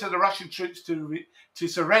appealed to the Russian troops to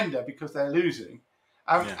surrender because they're losing,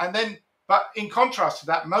 and then, but in contrast to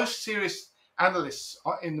that, most serious analysts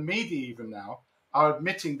in the media even now are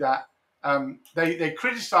admitting that they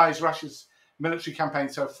criticize Russia's military campaign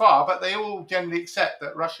so far, but they all generally accept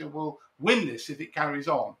that Russia will win this if it carries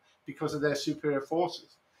on because of their superior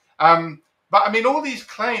forces. But I mean, all these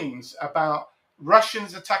claims about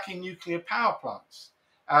Russians attacking nuclear power plants,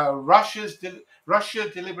 Russia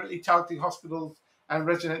deliberately targeting hospitals and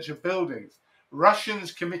residential buildings,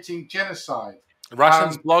 Russians committing genocide,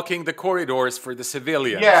 Russians blocking the corridors for the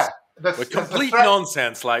civilians. Yeah, complete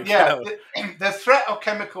nonsense. Like, the threat of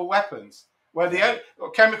chemical weapons,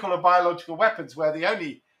 chemical or biological weapons, where the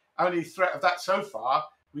only threat of that so far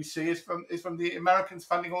we see is from the Americans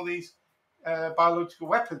funding all these biological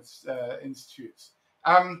weapons institutes.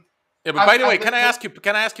 Yeah, but by the way, can I ask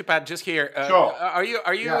you, Pat, just here? Sure.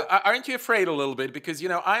 Aren't you afraid a little bit? Because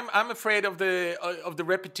I'm afraid of the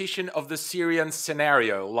repetition of the Syrian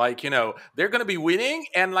scenario. Like, they're going to be winning,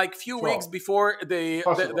 and like few weeks before the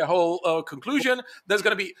whole conclusion, there's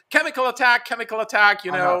going to be chemical attack. And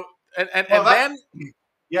then.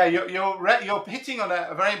 Yeah, you're hitting on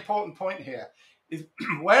a very important point here. Is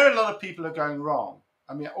where a lot of people are going wrong.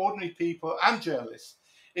 I mean, ordinary people and journalists.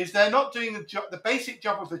 Is they're not doing the basic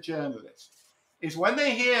job of a journalist. Is when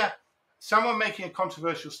they hear someone making a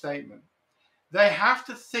controversial statement, they have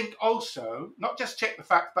to think also, not just check the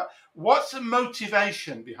facts, but what's the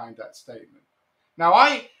motivation behind that statement. Now,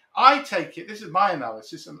 I take it, this is my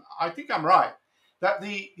analysis, and I think I'm right, that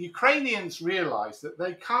the Ukrainians realize that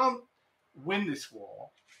they can't win this war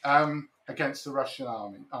against the Russian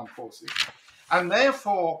armed forces, and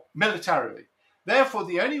therefore, militarily. Therefore,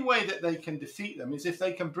 the only way that they can defeat them is if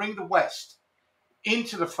they can bring the West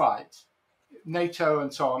into the fight, NATO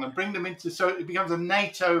and so on, and bring them so it becomes a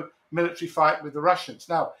NATO military fight with the Russians.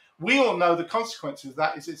 Now, we all know the consequences of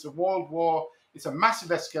that is it's a world war, it's a massive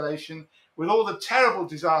escalation with all the terrible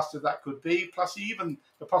disaster that could be, plus even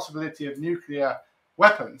the possibility of nuclear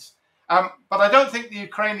weapons. But I don't think the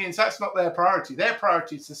Ukrainians, that's not their priority. Their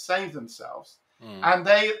priority is to save themselves. And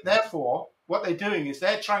therefore, what they're doing is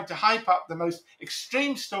they're trying to hype up the most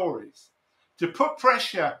extreme stories to put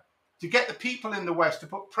pressure, to get the people in the West, to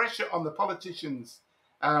put pressure on the politicians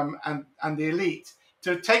and the elite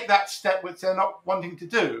to take that step which they're not wanting to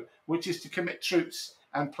do, which is to commit troops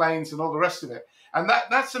and planes and all the rest of it. And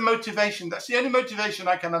that's the motivation. That's the only motivation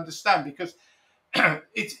I can understand, because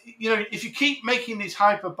it's, if you keep making these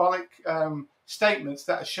hyperbolic statements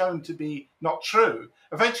that are shown to be not true,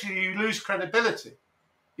 eventually you lose credibility.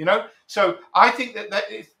 So I think that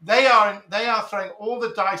they are throwing all the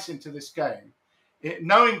dice into this game,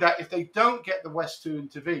 knowing that if they don't get the West to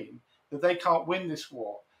intervene, that they can't win this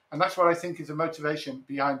war. And that's what I think is the motivation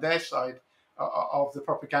behind their side of the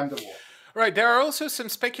propaganda war. Right. There are also some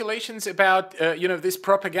speculations about this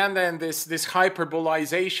propaganda and this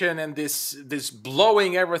hyperbolization and this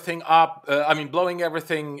blowing everything up. Blowing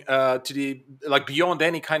everything to the beyond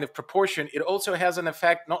any kind of proportion. It also has an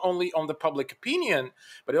effect not only on the public opinion,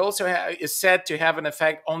 but it also is said to have an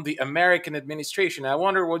effect on the American administration. I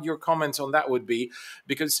wonder what your comments on that would be,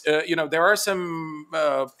 because there are some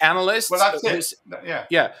analysts. Well, that's it.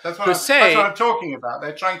 Yeah. That's what I'm talking about.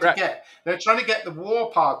 They're trying to get. They're trying to get the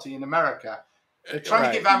war party in America. They're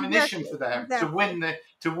trying to give ammunition for them to win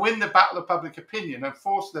the battle of public opinion and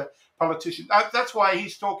force the politicians. That's why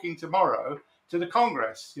he's talking tomorrow to the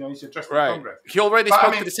Congress. He's addressing the Congress. He already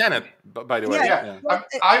spoke to the Senate, by the way. Yeah.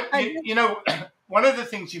 One of the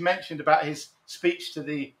things you mentioned about his speech to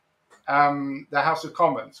the House of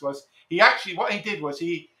Commons was what he did was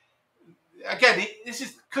this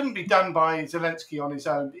couldn't be done by Zelensky on his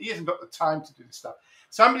own. He hasn't got the time to do this stuff.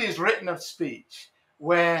 Somebody has written a speech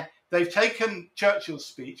where they've taken Churchill's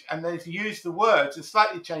speech and they've used the words and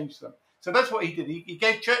slightly changed them. So that's what he did. He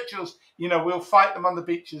gave Churchill's, we'll fight them on the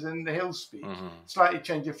beaches and the hills speech, slightly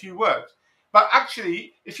changed a few words. But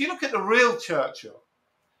actually, if you look at the real Churchill,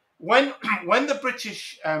 when the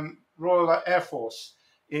British Royal Air Force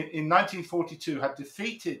in 1942 had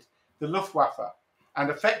defeated the Luftwaffe and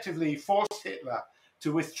effectively forced Hitler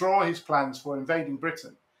to withdraw his plans for invading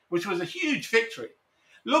Britain, which was a huge victory.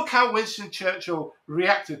 Look how Winston Churchill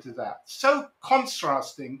reacted to that. So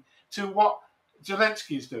contrasting to what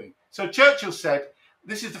Zelensky is doing. So Churchill said,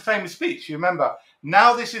 this is the famous speech, you remember,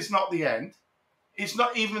 now this is not the end. It's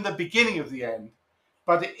not even the beginning of the end,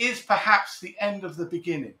 but it is perhaps the end of the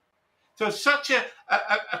beginning. So such a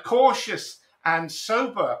cautious and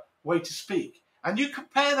sober way to speak. And you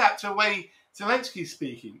compare that to the way Zelensky's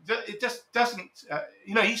speaking. It just doesn't,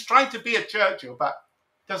 he's trying to be a Churchill, but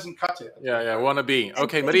doesn't cut it. Yeah, wanna be.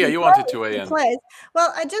 Okay, Maria, you wanted to weigh in.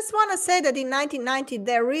 Well, I just want to say that in 1990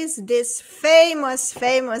 there is this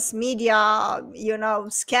famous media,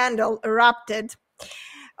 scandal erupted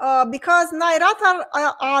because Nairat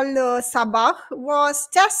al-Sabah was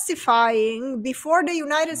testifying before the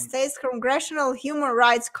United States Congressional Human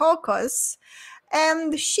Rights Caucus,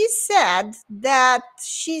 and she said that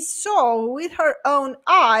she saw with her own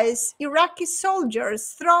eyes Iraqi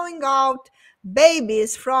soldiers throwing out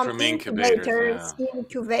babies from incubators in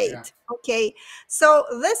Kuwait. Yeah. Okay, so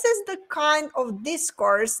this is the kind of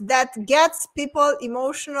discourse that gets people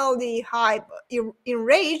emotionally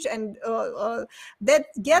enraged, and that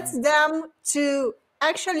gets them to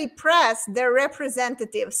actually press their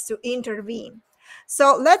representatives to intervene.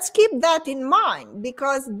 So let's keep that in mind,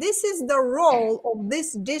 because this is the role of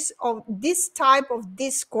this type of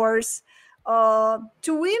discourse, to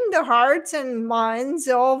win the hearts and minds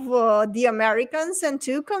of the Americans, and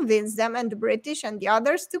to convince them, and the British and the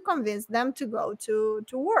others, to convince them to go to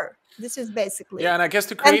war. This is basically and I guess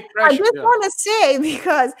to create pressure. I just want to say,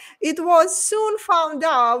 because it was soon found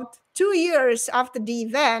out, 2 years after the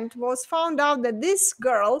event, was found out that this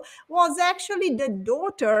girl was actually the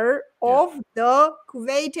daughter of the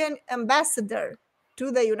Kuwaitian ambassador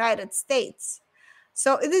to the United States.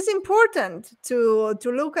 So it is important to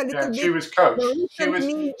look a little bit. She was coached.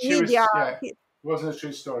 It wasn't a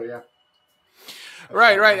true story. Yeah.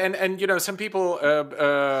 Right, and some people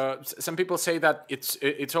say that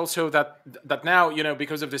it's also that now,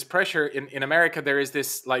 because of this pressure in America, there is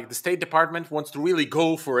this, like, the State Department wants to really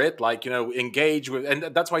go for it, engage with, and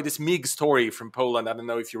that's why this MiG story from Poland. I don't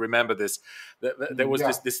know if you remember this. There was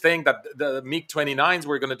this thing that the MiG 29s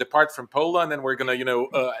were going to depart from Poland, and we're going to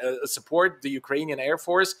support the Ukrainian Air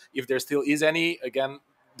Force, if there still is any. Again,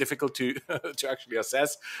 difficult to actually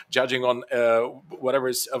assess, judging on whatever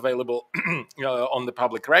is available on the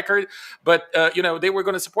public record. But they were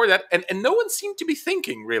going to support that, and no one seemed to be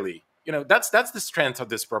thinking, really. That's the strength of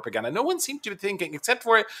this propaganda. No one seemed to be thinking, except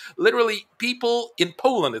for literally people in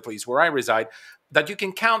Poland, at least where I reside, that you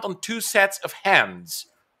can count on 2 sets of hands.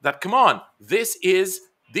 That, come on, this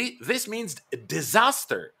means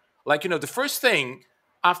disaster. The first thing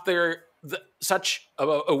after such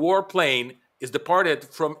a warplane is departed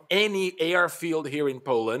from any airfield here in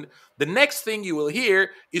Poland, the next thing you will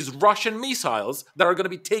hear is Russian missiles that are going to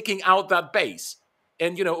be taking out that base.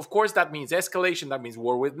 And, of course, that means escalation, that means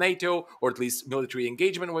war with NATO, or at least military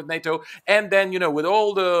engagement with NATO. And then, with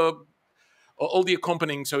all the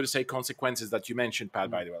accompanying, so to say, consequences that you mentioned,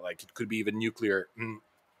 Pat, by the way, like it could be even nuclear.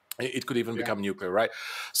 It could even become nuclear, right?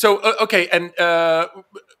 So, okay. And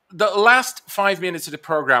the last 5 minutes of the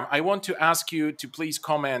program, I want to ask you to please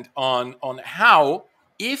comment on how,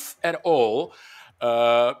 if at all,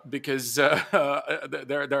 because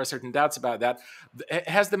there are certain doubts about that,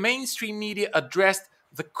 has the mainstream media addressed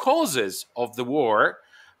the causes of the war?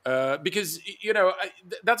 Because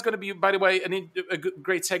that's going to be, by the way, a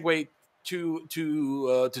great segue to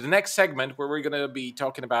the next segment, where we're going to be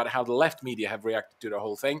talking about how the left media have reacted to the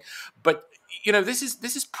whole thing. But this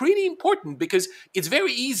is pretty important, because it's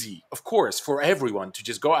very easy, of course, for everyone to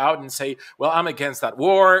just go out and say, well, I'm against that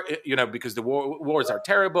war, because the wars are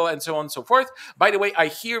terrible, and so on and so forth. By the way, I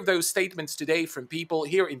hear those statements today from people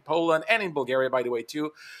here in Poland and in Bulgaria, by the way,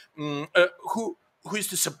 too, who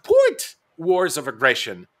used to support wars of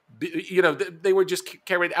aggression. They were just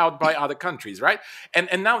carried out by other countries, right?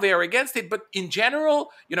 And now they are against it. But in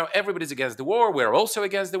general, everybody's against the war. We're also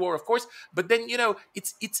against the war, of course. But then,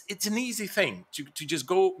 it's an easy thing to just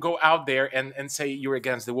go out there and say you're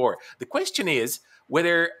against the war. The question is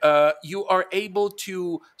whether you are able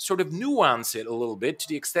to sort of nuance it a little bit, to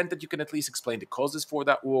the extent that you can at least explain the causes for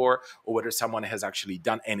that war, or whether someone has actually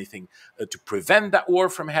done anything to prevent that war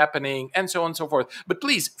from happening, and so on and so forth. But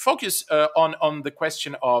please focus on the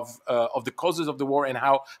question of the causes of the war, and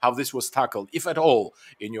how this was tackled, if at all,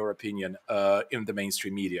 in your opinion, in the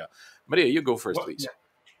mainstream media. Maria, you go first, please.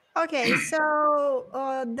 Okay,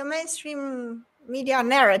 so the mainstream media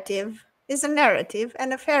narrative is a narrative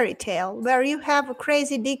and a fairy tale where you have a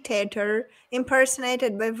crazy dictator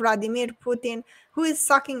impersonated by Vladimir Putin, who is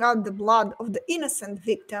sucking out the blood of the innocent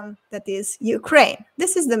victim that is Ukraine.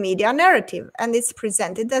 This is the media narrative, and it's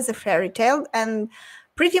presented as a fairy tale, and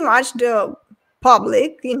pretty much the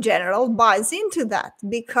public in general buys into that,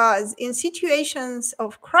 because in situations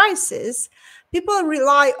of crisis, people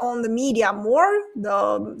rely on the media more.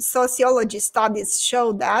 The sociology studies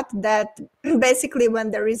show that basically when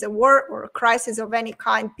there is a war or a crisis of any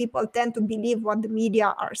kind, people tend to believe what the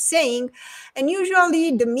media are saying. And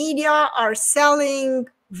usually the media are selling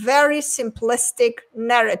very simplistic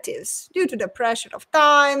narratives due to the pressure of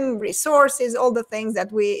time, resources, all the things that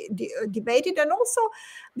we debated, and also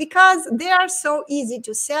because they are so easy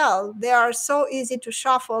to sell, they are so easy to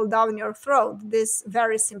shuffle down your throat, these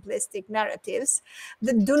very simplistic narratives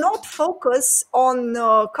that do not focus on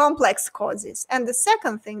complex causes. And the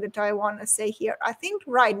second thing that I want to say here, I think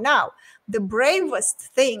right now, the bravest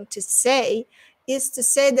thing to say is to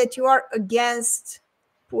say that you are against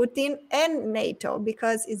Putin and NATO,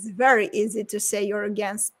 because it's very easy to say you're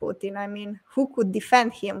against Putin. I mean, who could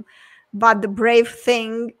defend him? But the brave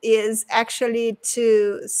thing is actually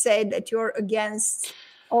to say that you're against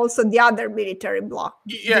also the other military bloc.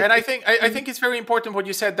 Yeah, and I think it's very important what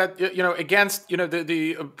you said, that against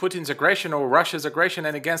the Putin's aggression or Russia's aggression,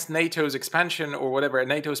 and against NATO's expansion or whatever,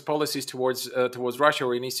 NATO's policies towards Russia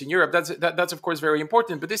or in Eastern Europe. That's of course very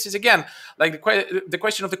important. But this is again like the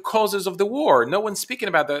question of the causes of the war. No one's speaking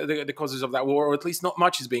about the causes of that war, or at least not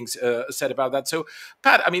much is being said about that. So,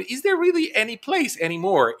 Pat, I mean, is there really any place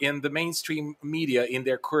anymore in the mainstream media in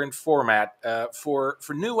their current format for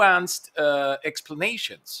nuanced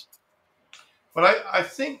explanations? Well, I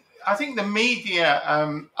think the media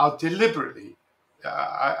are deliberately.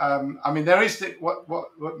 I mean, there is what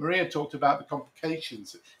Maria talked about, the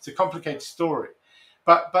complications. It's a complicated story,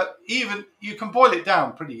 but even you can boil it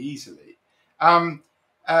down pretty easily. And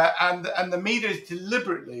the media is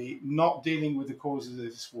deliberately not dealing with the causes of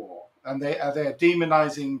this war, and they are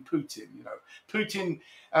demonizing Putin.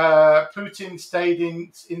 Putin stayed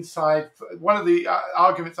inside. One of the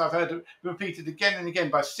arguments I've heard repeated again and again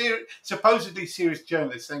by supposedly serious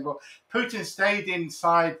journalists saying, well, Putin stayed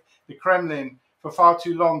inside the Kremlin for far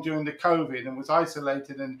too long during the COVID and was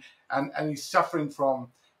isolated, and he's suffering from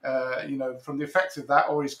from the effects of that,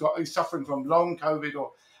 or he's suffering from long COVID,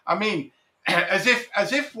 or I mean, as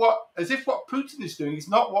if what Putin is doing is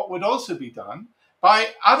not what would also be done by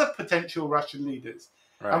other potential Russian leaders.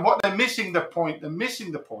 Right. And what they're missing the point,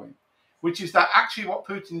 which is that actually what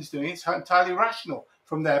Putin is doing is entirely rational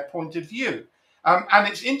from their point of view. And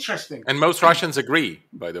it's interesting. And most Russians agree,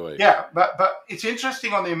 by the way. Yeah, but it's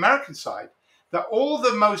interesting on the American side that all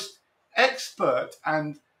the most expert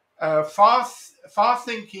and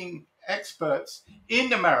far-thinking experts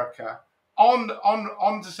in America on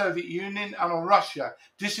the Soviet Union and on Russia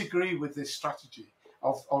disagree with this strategy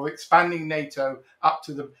of expanding NATO up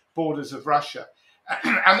to the borders of Russia.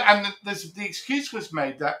 And the excuse was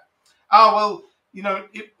made that,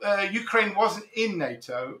 Ukraine wasn't in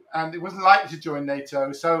NATO and it wasn't likely to join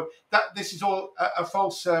NATO. So this is all a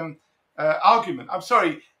false argument. I'm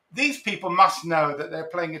sorry. These people must know that they're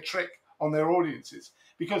playing a trick on their audiences,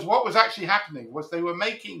 because what was actually happening was they were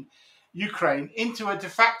making Ukraine into a de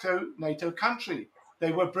facto NATO country.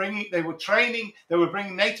 They were bringing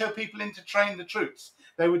NATO people in to train the troops.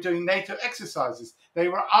 They were doing NATO exercises. They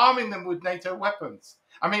were arming them with NATO weapons.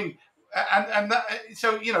 I mean,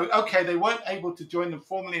 okay, they weren't able to join them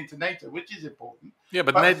formally into NATO, which is important. Yeah,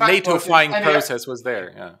 but NATO-fying process was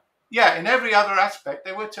there. Yeah. Yeah, in every other aspect,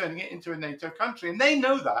 they were turning it into a NATO country, and they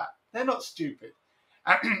know that. They're not stupid.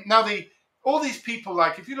 Now, all these people,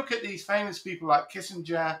 like if you look at these famous people like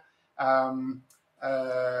Kissinger,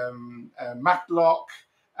 Matlock,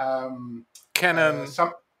 Kennan,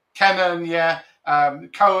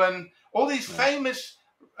 Cohen, all these famous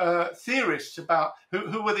theorists about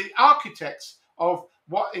who were the architects of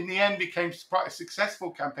what in the end became quite a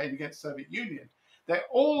successful campaign against the Soviet Union. They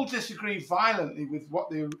all disagree violently with what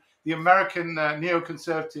the American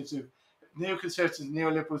neoconservatives and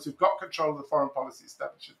neoliberals who've got control of the foreign policy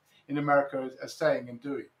establishment in America are saying and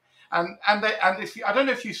doing. And I don't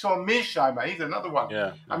know if you saw Mearsheimer, he's another one.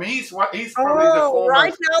 Yeah. I mean, he's probably the foremost.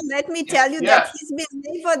 Right now, let me tell you that he's been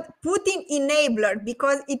labeled Putin enabler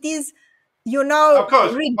because it is, of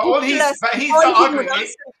course, ridiculous. But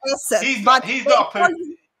he's not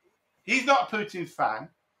arguing. He's not a Putin fan.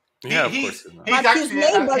 Yeah, of course.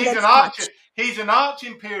 He's an arch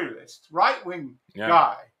imperialist, right wing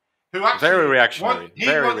guy who actually very reactionary. He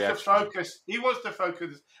wants to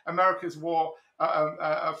focus America's war,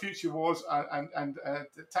 future wars, and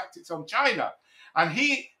the tactics on China, but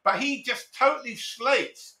he just totally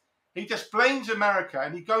slates. He just blames America,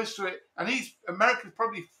 and he goes through it. And he's America's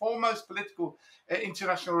probably foremost political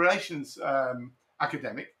international relations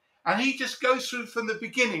academic. And he just goes through from the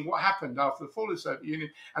beginning what happened after the fall of the Soviet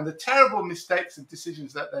Union and the terrible mistakes and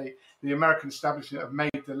decisions that the American establishment have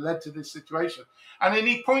made that led to this situation. And then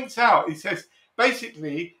he points out, he says,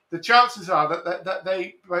 basically, the chances are that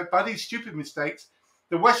they, by these stupid mistakes,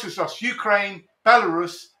 the West has lost Ukraine,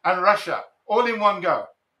 Belarus, and Russia all in one go.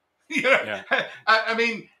 I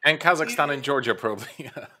mean, and Kazakhstan and Georgia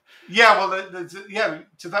probably. Yeah, well,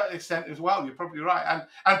 to that extent as well. You're probably right,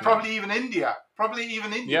 and probably even India.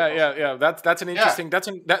 Yeah. That's an interesting.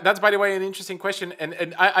 That's by the way an interesting question,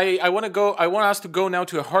 and I want us to go now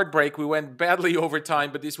to a hard break. We went badly over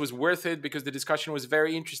time, but this was worth it because the discussion was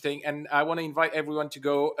very interesting, and I want to invite everyone to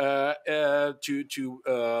go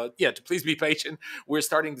to please be patient. We're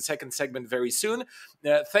starting the second segment very soon.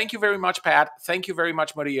 Thank you very much, Pat. Thank you very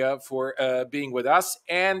much, Maria, for being with us.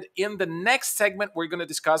 And in the next segment, we're going to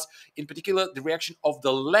discuss, in particular, the reaction of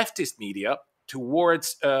the leftist media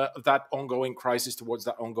towards that ongoing crisis, towards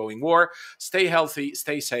that ongoing war. Stay healthy,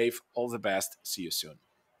 stay safe. All the best. See you soon.